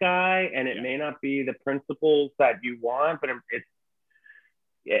defend this guy, and it may not be the principles that you want, but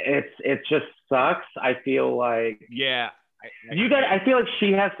it just sucks. I feel like I feel like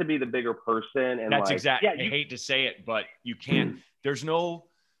she has to be the bigger person, and that's like, exactly. I hate to say it, but you can't. There's no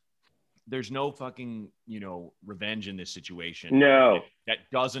fucking revenge in this situation. No, that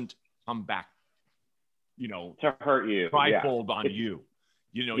doesn't come back. To hurt you, trifold on you.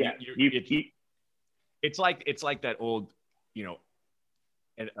 It's like that old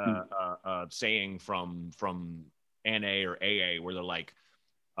saying from NA or AA where they're like,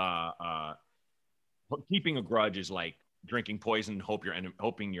 keeping a grudge is like drinking poison,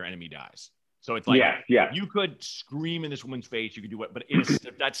 hoping your enemy dies. So it's like, you could scream in this woman's face, you could do what, but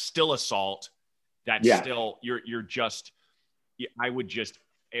that's still assault. That's still, you're just, I would just,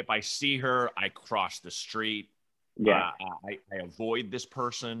 if I see her, I cross the street. I avoid this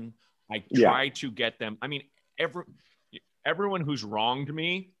person. I try to get them. I mean, everyone who's wronged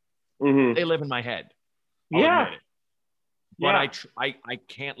me, they live in my head. I'll admit it. But I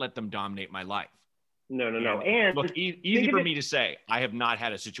can't let them dominate my life. No. And look, easy for me to say. I have not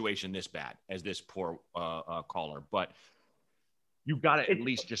had a situation this bad as this poor caller, but you've got to at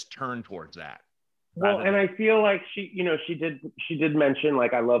least just turn towards that. Well, and I feel like she did mention,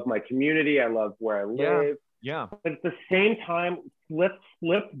 like, I love my community, I love where I live. Yeah. But at the same time, flip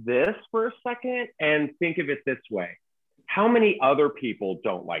this for a second and think of it this way. How many other people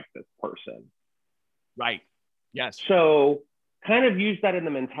don't like this person? Right. Yes. So kind of use that in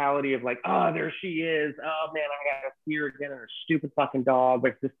the mentality of like, oh, there she is. Oh man, I gotta see her again, and her stupid fucking dog.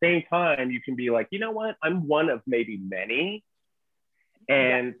 But at the same time, you can be like, you know what? I'm one of maybe many.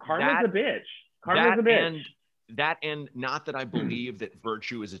 And karma's a bitch. Karma's a bitch. And not that I believe that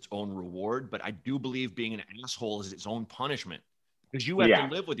virtue is its own reward, but I do believe being an asshole is its own punishment, because you have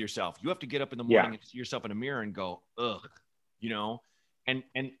to live with yourself. You have to get up in the morning and see yourself in a mirror and go, ugh, and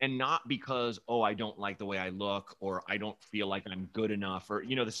not because, oh, I don't like the way I look, or I don't feel like I'm good enough, or,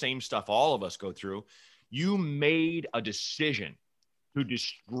 the same stuff all of us go through. You made a decision to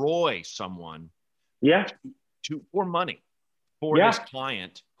destroy someone for money, for this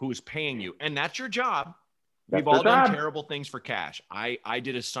client who is paying you. And that's your job. We've all done terrible things for cash. I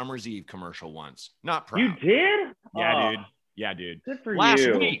did a Summer's Eve commercial once. Not proud. You did? Yeah, dude. Yeah, dude. Good for Last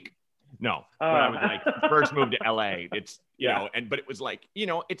you. week. No, when I was like first moved to LA. It's but it was like,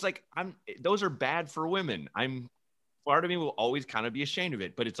 it's like those are bad for women. Part of me will always kind of be ashamed of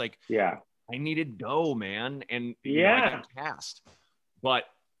it, but it's like, I needed dough, man, and I got cast. But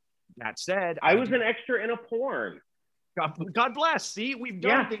that said, I was an extra in a porn. God bless. See, we've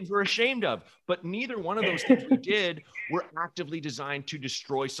done things we're ashamed of, but neither one of those things we did were actively designed to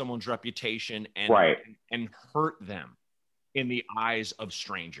destroy someone's reputation and hurt them in the eyes of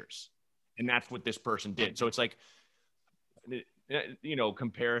strangers. And that's what this person did. So it's like,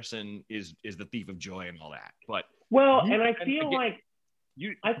 comparison is the thief of joy and all that. But I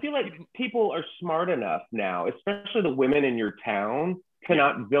feel like people are smart enough now, especially the women in your town, to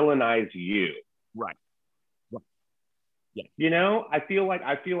not villainize you. Right. Yeah. I feel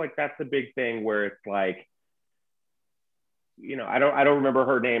like that's a big thing where it's like, I don't remember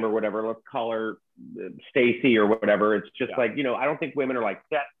her name or whatever. Let's call her Stacy or whatever. It's just like, I don't think women are like,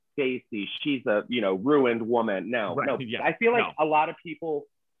 that's Stacy, she's a, ruined woman. No. I feel like a lot of people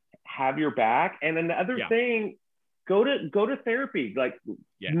have your back. And then the other thing, go to therapy, like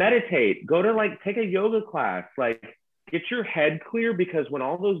meditate, go to like take a yoga class, like get your head clear, because when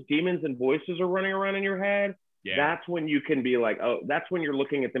all those demons and voices are running around in your head, that's when you can be like, oh, that's when you're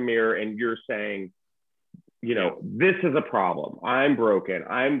looking at the mirror and you're saying, this is a problem. I'm broken.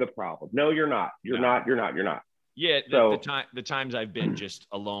 I'm the problem. No, you're not. You're not. Yeah. So, the times I've been just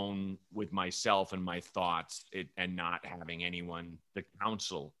alone with myself and my thoughts and not having the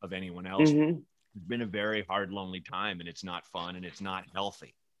counsel of anyone else, it's been a very hard, lonely time, and it's not fun and it's not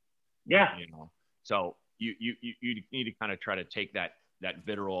healthy. Yeah. So you need to kind of try to take that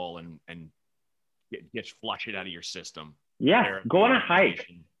vitriol and just flush it out of your system. Yeah. Therapy, go on a hike.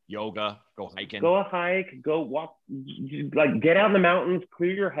 Yoga, go hiking. Go a hike, go walk, like get out in the mountains,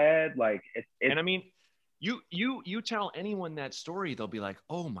 clear your head. Like and I mean, you tell anyone that story, they'll be like,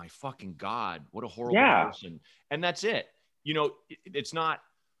 oh my fucking God, what a horrible person. And that's it. It's not,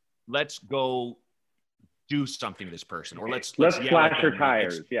 let's go do something to this person, or let's slash your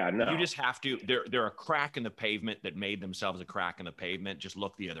tires. No. You just have to, they're a crack in the pavement that made themselves a crack in the pavement. Just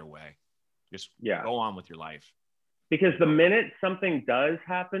look the other way. Just go on with your life. Because the minute something does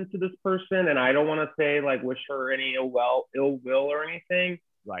happen to this person, and I don't want to say like wish her any ill will or anything,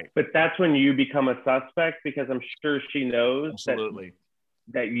 right? But that's when you become a suspect, because I'm sure she knows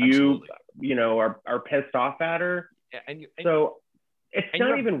that you are pissed off at her. And it's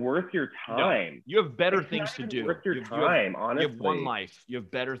not even worth your time. No, you have better things to do. Worth your time, honestly. You have one life. You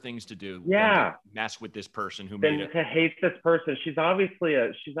have better things to do. Yeah. Than to mess with this person who than made it. To hate this person. She's obviously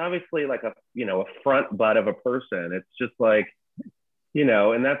like a front butt of a person. It's just like,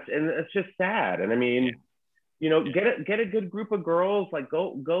 and it's just sad. And I mean, get a good group of girls, like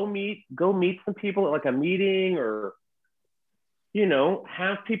go meet some people at like a meeting, or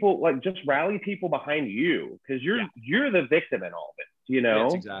have people, like, just rally people behind you, because you're the victim in all of it.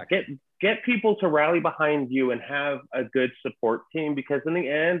 Yes, exactly. Get people to rally behind you and have a good support team, because in the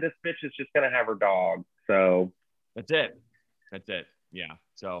end, this bitch is just gonna have her dog. So that's it. Yeah.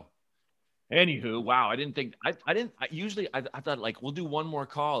 So anywho, wow, I thought, like, we'll do one more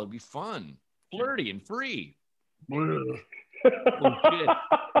call. It'd be fun, flirty and free. Oh, shit.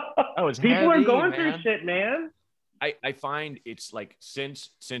 That was people heavy, are going man. through shit, man. I find it's like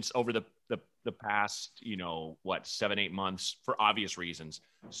since over the past 7-8 months, for obvious reasons,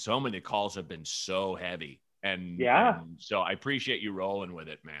 so many calls have been so heavy, and so I appreciate you rolling with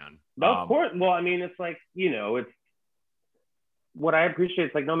it, man. No, of course. Well, I mean, it's like, it's what I appreciate.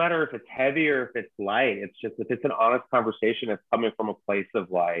 It's like, no matter if it's heavy or if it's light, it's just, if it's an honest conversation, it's coming from a place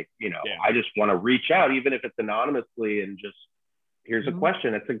of like, I just want to reach out, even if it's anonymously, and just, here's a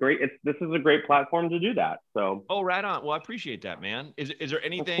question. This is a great platform to do that. So. Oh, right on. Well, I appreciate that, man. Is there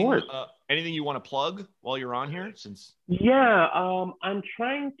anything you want to plug while you're on here? Yeah, I'm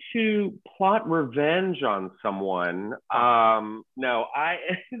trying to plot revenge on someone. No,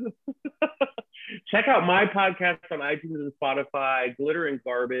 check out my podcast on iTunes and Spotify, Glitter and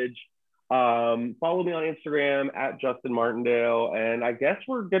Garbage. Follow me on Instagram at Justin Martindale. And I guess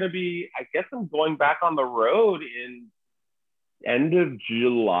I'm going back on the road in end of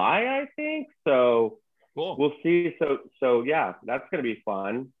July, I think. So cool. We'll see. So yeah, that's going to be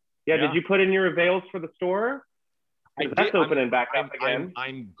fun. Yeah. Did you put in your avails for the store? That's opening back up again.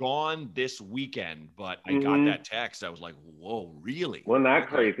 I'm gone this weekend, but I got that text. I was like, whoa, really? Wasn't that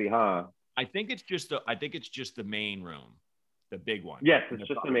crazy, huh? I think it's just the main room, the big one. Yes, it's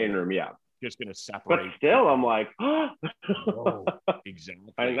just the main room. Yeah. Just going to separate. But still, I'm like, whoa,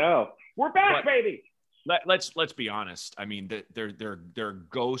 exactly. I know. We're back, baby. Let's be honest. I mean, there are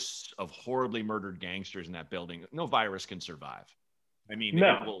ghosts of horribly murdered gangsters in that building. No virus can survive. I mean,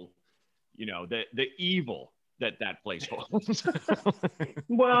 it will, the evil that place holds.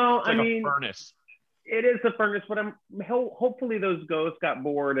 Well, I mean, a furnace. It is a furnace, but hopefully those ghosts got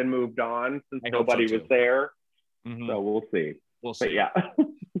bored and moved on, since nobody was there. Mm-hmm. So we'll see. But yeah.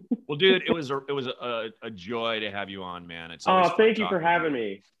 Well, dude, it was a joy to have you on, man. Thank you for having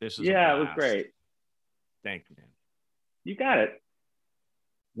me. This is it was great. Thank you, man. You got it.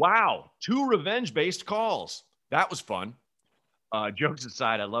 Wow. 2 revenge-based calls. That was fun. Jokes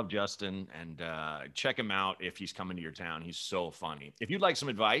aside, I love Justin, and check him out if he's coming to your town. He's so funny. If you'd like some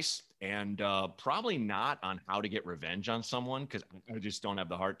advice, and probably not on how to get revenge on someone, because I just don't have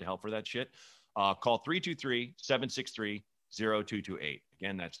the heart to help for that shit, call 323-763-0228.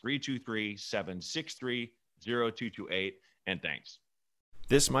 Again, that's 323-763-0228, and thanks.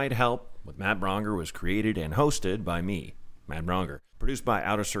 This Might Help with Matt Bronger was created and hosted by me, Matt Bronger. Produced by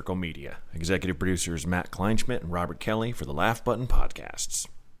Outer Circle Media. Executive producers Matt Kleinschmidt and Robert Kelly for the Laugh Button Podcasts.